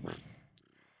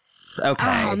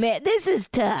 Oh man, this is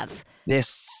tough.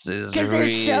 This is because they're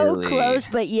so close,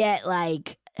 but yet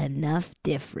enough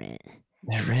different.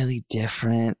 They're really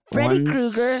different. Freddy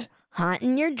Krueger,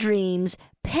 haunting your dreams.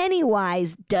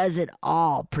 Pennywise does it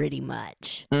all pretty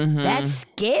much. Mm-hmm. That's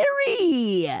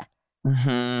scary.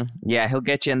 Mm-hmm. Yeah, he'll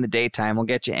get you in the daytime. He'll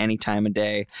get you any time of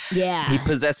day. Yeah. He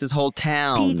possesses whole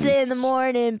towns. Pizza in the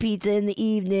morning, pizza in the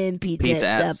evening, pizza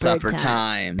at supper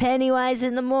time. Pennywise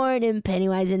in the morning,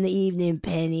 Pennywise in the evening,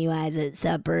 Pennywise at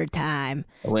supper time.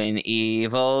 When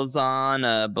evil's on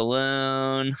a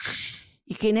balloon.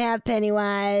 You can have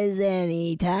Pennywise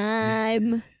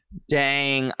anytime.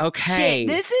 Dang. Okay. Shit,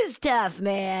 this is tough,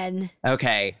 man.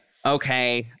 Okay. I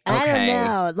don't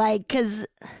know. Because...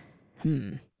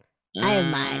 I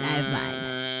have mine.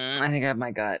 I think I have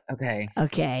my gut. Okay.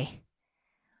 Okay.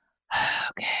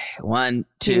 1,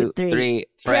 2, 3.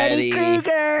 Freddy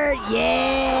Krueger.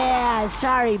 Yeah.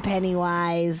 Sorry,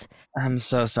 Pennywise. I'm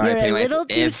so sorry, You're Pennywise. a little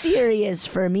too serious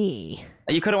for me.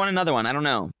 You could have won another one. I don't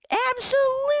know.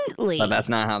 Absolutely. But that's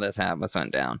not how this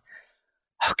went down.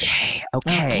 Okay. All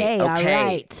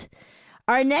right.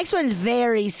 Our next one's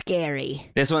very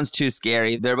scary. This one's too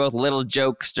scary. They're both little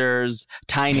jokesters,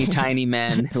 tiny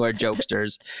men who are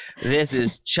jokesters. This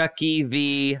is Chucky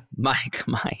v. Mike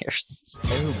Myers.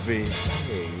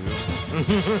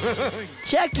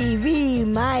 Chucky v.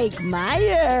 Mike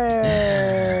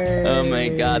Myers. Oh my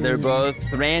God, they're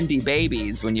both Randy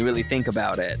babies when you really think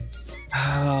about it.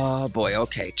 Oh boy,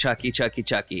 okay. Chucky. Chucky,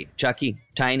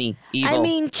 tiny, evil. I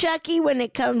mean, Chucky when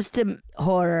it comes to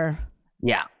horror.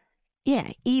 Yeah.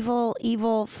 Yeah, evil,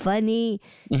 funny,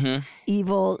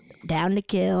 evil, down to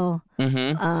kill.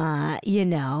 Mike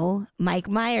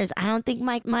Myers. I don't think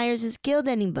Mike Myers has killed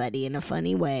anybody in a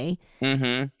funny way.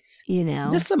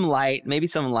 Just some light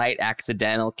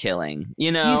accidental killing,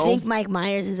 You think Mike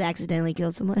Myers has accidentally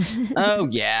killed someone? Oh,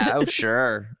 yeah. Oh,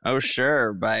 sure.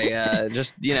 By I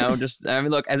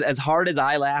mean, look, as hard as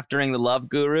I laughed during The Love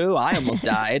Guru, I almost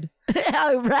died.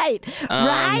 Oh, right.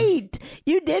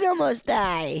 You did almost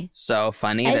die. So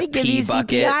funny. I had to give you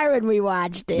bucket. CPR when we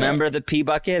watched it. Remember the pee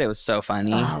bucket? It was so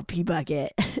funny. Oh, pee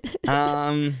bucket.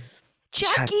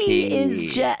 Chucky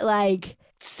is just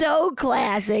so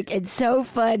classic and so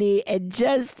funny and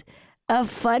just a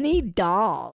funny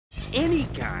doll. Any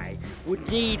guy would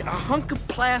need a hunk of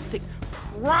plastic,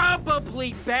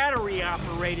 probably battery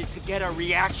operated, to get a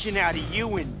reaction out of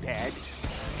you in bed.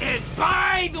 And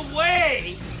by the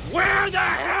way, where the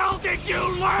hell did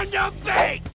you learn to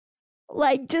bake?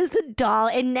 Just a doll,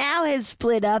 and now has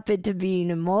split up into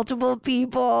being multiple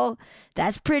people.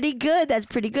 That's pretty good. That's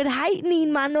pretty good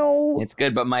heightening, mano. It's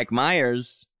good, but Mike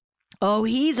Myers... Oh,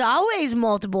 he's always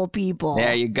multiple people.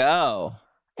 There you go.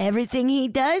 Everything he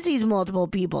does, he's multiple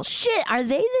people. Shit, are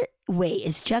they Wait,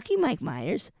 is Chucky Mike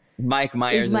Myers? Mike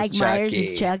Myers is Mike Myers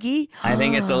is Chucky? I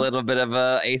think it's a little bit of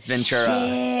a Ace Ventura. Shit.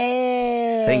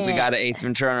 I think we got an Ace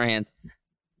Ventura on our hands.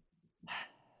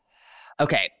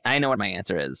 Okay, I know what my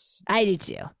answer is. I do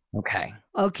too. Okay.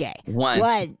 Okay.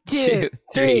 One, two,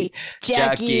 three.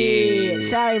 Chucky.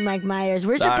 Sorry, Mike Myers.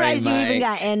 We're Sorry, surprised you even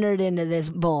Mike. got entered into this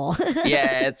bowl.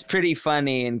 Yeah, it's pretty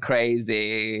funny and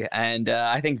crazy, and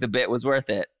I think the bit was worth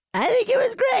it. I think it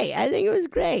was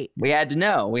great. We had to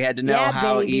know. Yeah,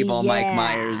 how baby, evil yeah. Mike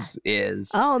Myers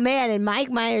is. Oh, man, and Mike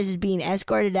Myers is being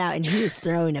escorted out, and he is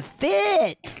throwing a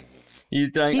fit. He's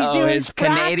doing his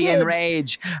sprockets. Canadian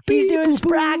rage. He's doing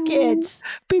sprockets.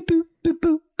 Beep, boop, boop,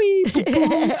 boop, beep, boop,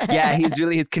 boop. Yeah,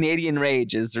 his Canadian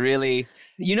rage is really,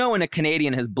 when a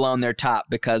Canadian has blown their top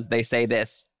because they say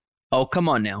this, "Oh, come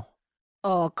on now."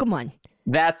 Oh, come on.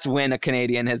 That's when a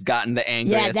Canadian has gotten the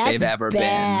angriest they've ever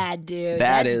bad, been. Dude.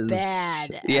 That's is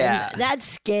bad. Yeah. That's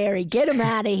scary. Get him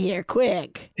out of here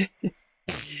quick.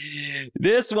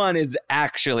 This one is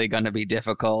actually going to be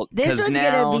difficult. This one's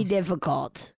going to be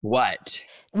difficult. What?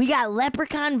 We got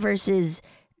Leprechaun versus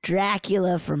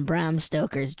Dracula from Bram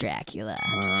Stoker's Dracula.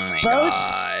 Oh my Both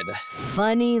God.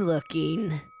 funny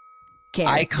looking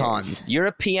characters. Icons.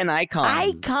 European icons.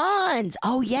 Icons.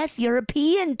 Oh, yes,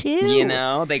 European too.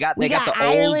 They got the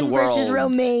Ireland old world versus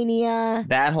Romania.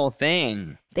 That whole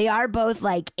thing. They are both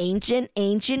like ancient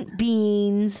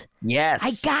beings. Yes.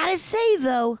 I gotta say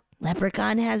though,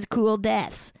 Leprechaun has cool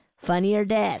deaths. Funnier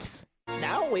deaths.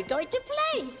 Now we're going to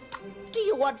play. Do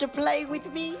you want to play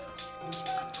with me?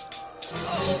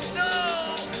 Oh,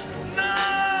 no!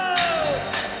 No!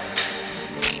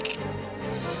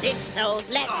 This old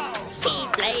lep, he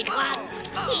played one.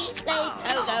 He played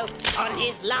go-go on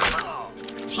his lawn.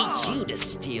 Teach you to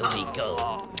steal me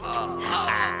gold.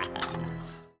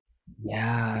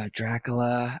 Yeah,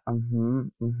 Dracula.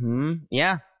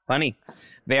 Yeah, funny.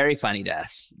 Very funny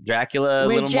deaths. Dracula a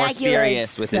little more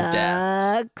serious with his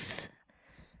deaths.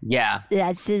 Yeah.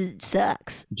 It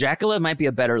sucks. Dracula might be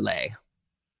a better lay.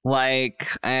 Like,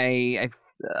 I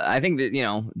think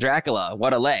that, Dracula,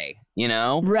 what a lay,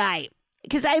 Right.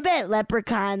 Because I bet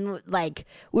Leprechaun,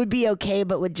 would be okay,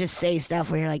 but would just say stuff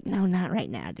where you're like, no, not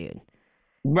right now, dude.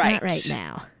 Right. Not right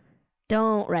now.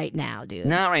 Don't right now, dude.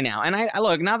 Not right now. And I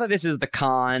look, not that this is the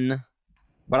con,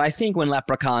 but I think when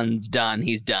Leprechaun's done,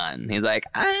 he's done. He's like,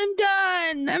 I'm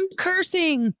done. I'm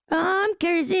cursing. I'm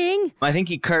cursing. I think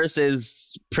he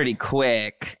curses pretty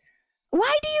quick.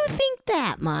 Why do you think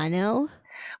that, Mono?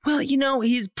 Well,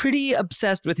 he's pretty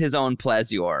obsessed with his own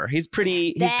pleasure.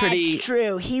 That's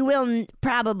true. He will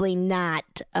probably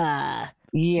not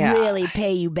really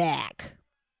pay you back.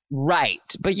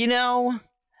 Right. But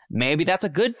maybe that's a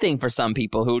good thing for some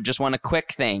people who just want a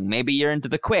quick thing. Maybe you're into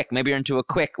the quick. Maybe you're into a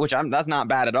quick, that's not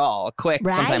bad at all. A quick,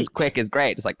 right. Sometimes quick is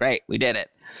great. It's like, great, we did it.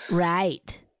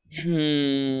 Right.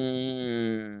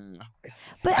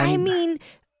 But I mean,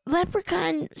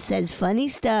 Leprechaun says funny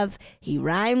stuff. He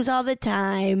rhymes all the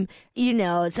time.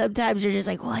 Sometimes you're just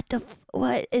like,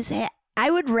 what is that? I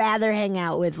would rather hang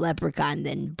out with Leprechaun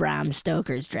than Bram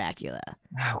Stoker's Dracula.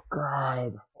 Oh,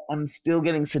 God. I'm still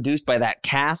getting seduced by that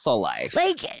castle life.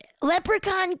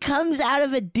 Leprechaun comes out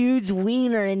of a dude's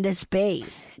wiener into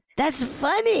space. That's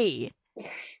funny.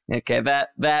 Okay,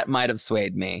 that might have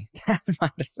swayed me.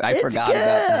 I forgot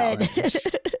about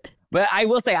that. But I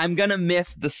will say, I'm gonna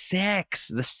miss the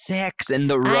sex and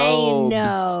the robes. I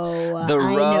know. The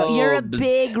robes. You're a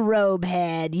big robe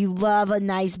head. You love a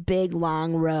nice big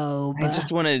long robe. I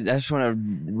just want to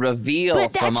reveal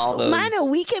from all those. Mono,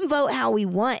 we can vote how we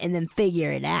want and then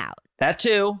figure it out. That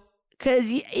too. Because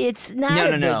it's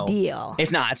not a big deal.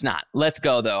 It's not. Let's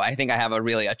go though. I think I have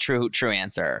a true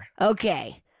answer.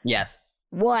 Okay. Yes.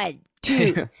 1,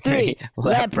 2, 3.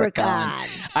 Leprechaun.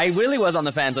 I really was on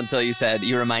the fence until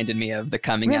you reminded me of the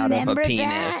coming out of a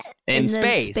penis in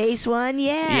space. The space one,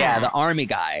 yeah. Yeah, the army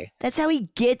guy. That's how he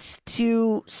gets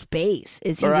to space.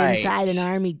 Is he's inside an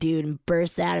army dude and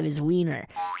bursts out of his wiener.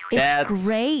 It's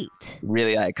great.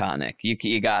 Really iconic.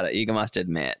 You got it. You must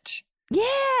admit.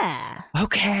 Yeah.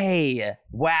 Okay.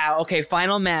 Wow. Okay,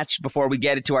 final match before we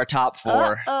get into our top 4.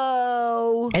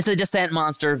 Uh-oh. It's the Descent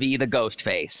Monster v. the Ghost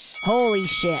Face. Holy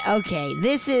shit. Okay,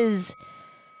 this is...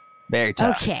 very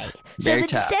tough. Okay. So the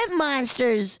Descent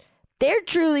Monsters, they're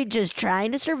truly just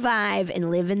trying to survive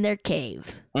and live in their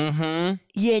cave.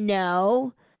 Mm-hmm.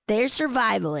 They're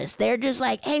survivalists. They're just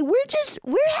like, hey, we're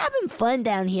having fun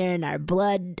down here in our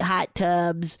blood hot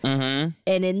tubs and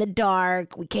in the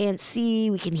dark. We can't see,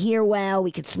 we can hear well,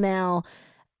 we can smell.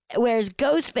 Whereas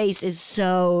Ghostface is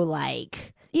so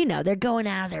they're going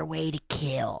out of their way to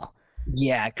kill.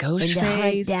 Yeah, Ghostface. And to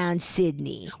hunt down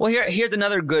Sydney. Well, here's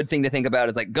another good thing to think about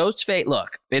is Ghostface.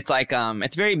 Look, it's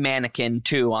it's very mannequin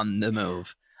too on the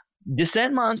move.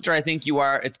 Descent Monster, I think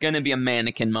it's going to be a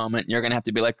mannequin moment. You're going to have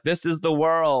to be like, this is the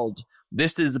world.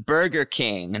 this is Burger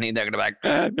King. And they're going to be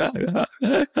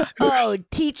like, oh,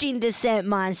 teaching Descent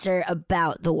Monster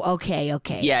about the, okay.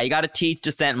 Yeah, you got to teach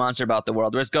Descent Monster about the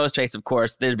world. Whereas Ghostface, of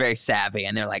course, they're very savvy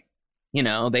and they're like, you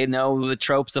know, they know the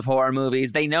tropes of horror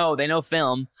movies. They know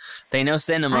film. They know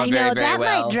cinema very, very well. I know, that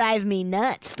might drive me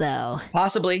nuts, though.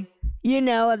 Possibly. You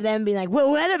know, of them being like,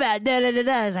 well, what about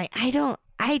da-da-da-da? I was like,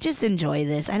 I just enjoy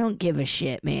this. I don't give a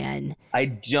shit, man.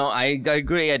 I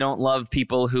agree. I don't love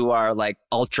people who are, like,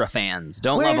 ultra fans.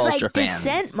 Love ultra fans.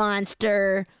 Descent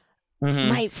Monster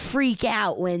might freak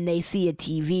out when they see a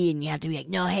TV and you have to be like,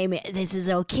 no, hey, man, this is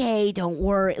okay. Don't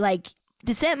worry. Like,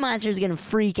 Descent Monster is going to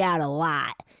freak out a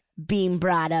lot being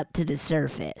brought up to the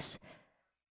surface.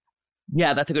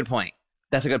 Yeah, that's a good point.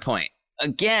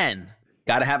 Again,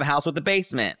 got to have a house with a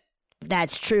basement.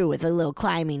 That's true, with a little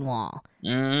climbing wall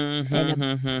and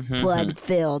a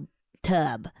blood-filled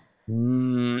tub.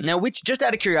 Now, just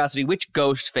out of curiosity, which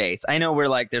ghost face? I know we're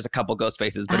like, there's a couple ghost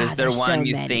faces, but is there one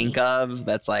you think of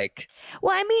that's like...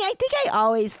 Well, I mean, I think I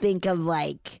always think of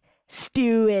like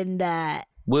Stu and...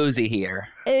 Woozy here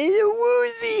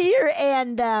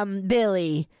and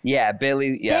Billy. Yeah,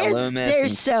 Billy. Yeah, Loomis. They're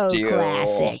and so Stu.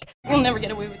 classic. We'll never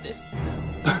get away with this.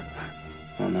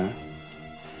 Oh no.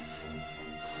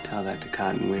 Tell that to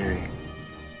Cotton Weary.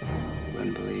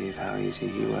 Wouldn't believe how easy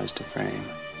he was to frame.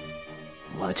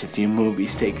 Watch a few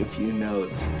movies, take a few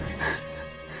notes.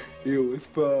 It was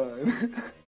fun.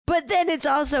 But then it's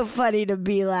also funny to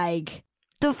be like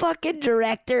the fucking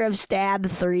director of Stab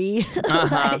 3.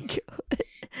 Like,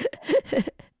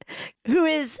 who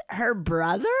is her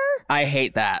brother? I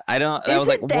hate that. I don't. I Isn't was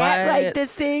like, that what? Like the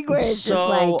thing where it's so just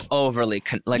like overly,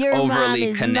 your overly mom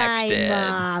is connected. My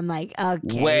mom, like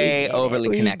okay, way overly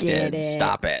We connected. get it.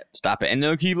 Stop it. And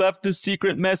look, he left the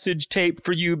secret message tape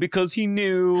for you because he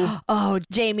knew. Oh,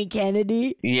 Jamie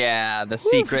Kennedy. Yeah, the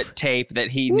secret tape that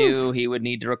he knew he would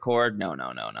need to record. No.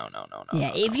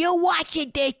 Yeah, if you watch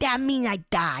it, that means I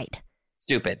died.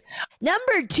 Stupid.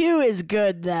 Number 2 is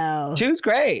good though. 2's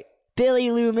great. Billy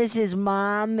Loomis's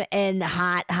mom and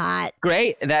hot.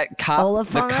 Great. That cop,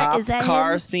 Oliphant, the cop is that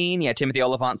car him? scene. Yeah, Timothy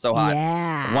Oliphant's so hot.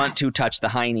 Yeah. Want to touch the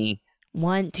hiney.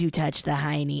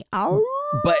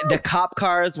 Oh. But the cop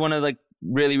car is one of the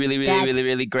really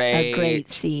great. A great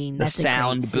scene. The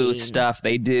sound booth stuff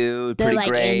they do. They're pretty like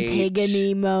great.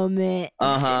 Antigone moment.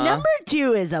 Number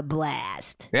 2 is a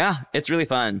blast. Yeah, it's really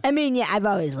fun. I mean, yeah, I've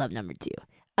always loved number 2.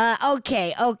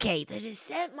 Okay. The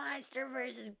Descent Monster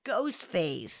versus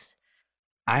Ghostface.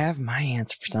 I have my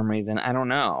answer for some reason. I don't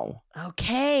know.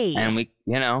 Okay. And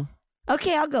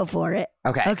Okay, I'll go for it.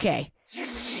 Okay.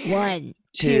 1,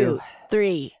 2,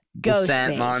 3. Ghostface.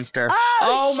 Descent Monster.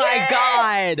 Oh my shit!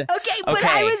 God. Okay, but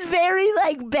I was very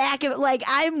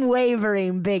I'm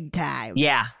wavering big time.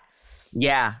 Yeah.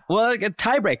 Well, like a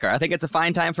tiebreaker. I think it's a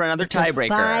fine time for another tiebreaker.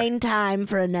 Fine time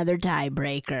for another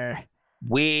tiebreaker.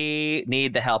 We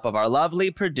need the help of our lovely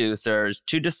producers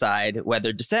to decide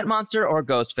whether Descent Monster or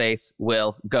Ghostface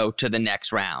will go to the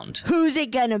next round. Who's it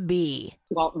gonna be?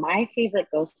 Well, my favorite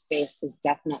Ghostface is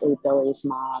definitely Billy's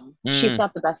mom. She's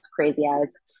got the best crazy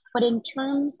eyes. But in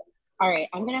terms... All right,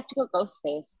 I'm going to have to go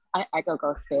Ghostface. I go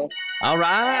Ghostface. All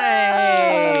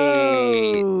right.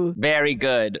 Oh. Very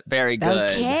good.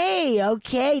 Okay.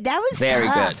 That was very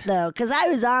tough, good. though, because I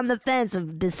was on the fence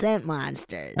of Descent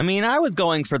Monsters. I mean, I was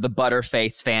going for the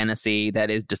Butterface fantasy that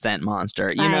is Descent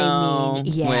Monster, yeah.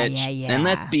 And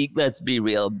let's be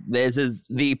real. This is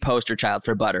the poster child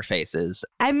for Butterfaces.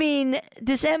 I mean,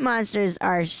 Descent Monsters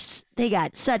they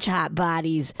got such hot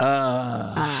bodies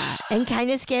and kind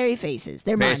of scary faces.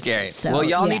 They're very monsters, scary. So, well,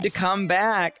 y'all need to come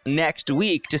back next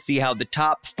week to see how the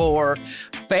top 4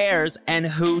 fares and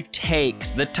who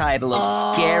takes the title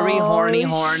of scary, horny,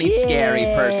 scary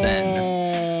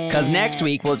person. Because next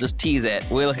week we'll just tease it.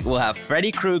 We'll have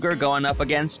Freddy Krueger going up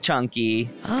against Chunky.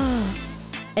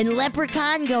 And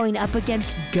Leprechaun going up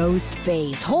against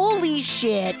Ghostface. Holy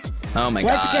shit. Oh my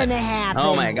What's God. gonna happen?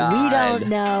 Oh my God. We don't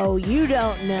know. You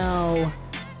don't know.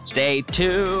 Stay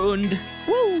tuned.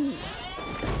 Woo.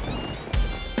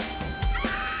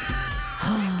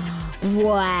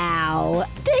 Wow.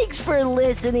 Thanks for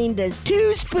listening to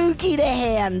Too Spooky to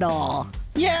Handle.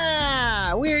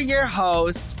 Yeah, we're your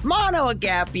hosts, Mono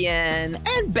Agapian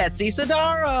and Betsy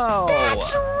Sidaro.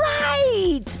 That's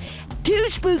right. Too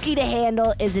Spooky to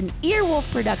Handle is an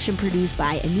Earwolf production produced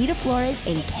by Anita Flores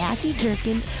and Cassie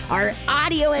Jerkins. Our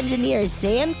audio engineer is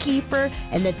Sam Kiefer,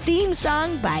 and the theme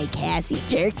song by Cassie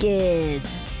Jerkins.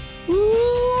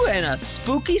 Ooh, and a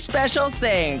spooky special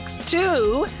thanks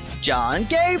to John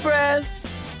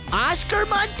Gabris, Oscar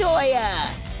Montoya,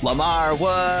 Lamar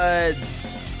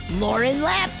Woods, Lauren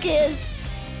Lapkus,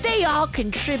 They all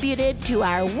contributed to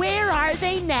our Where Are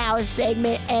They Now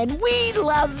segment, and we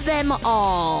love them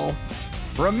all.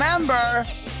 Remember,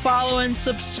 follow and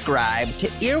subscribe to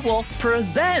Earwolf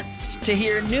Presents to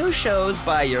hear new shows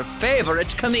by your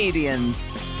favorite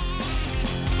comedians.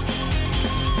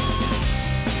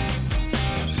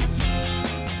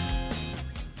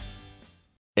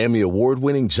 Emmy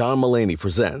award-winning John Mulaney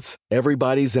presents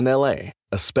Everybody's in L.A.,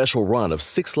 a special run of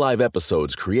 6 live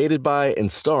episodes created by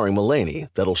and starring Mulaney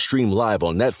that'll stream live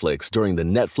on Netflix during the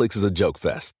Netflix is a Joke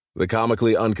Fest. The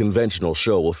comically unconventional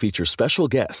show will feature special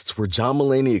guests where John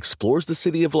Mulaney explores the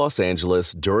city of Los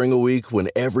Angeles during a week when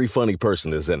every funny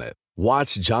person is in it.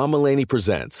 Watch John Mulaney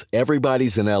Presents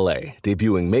Everybody's in L.A.,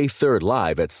 debuting May 3rd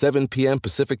live at 7 p.m.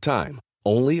 Pacific Time,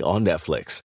 only on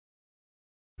Netflix.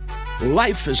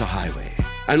 Life is a highway,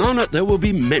 and on it there will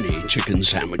be many chicken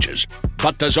sandwiches.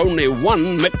 But there's only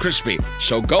one McCrispy,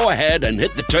 so go ahead and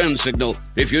hit the turn signal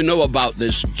if you know about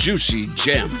this juicy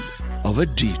gem of a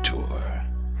detour.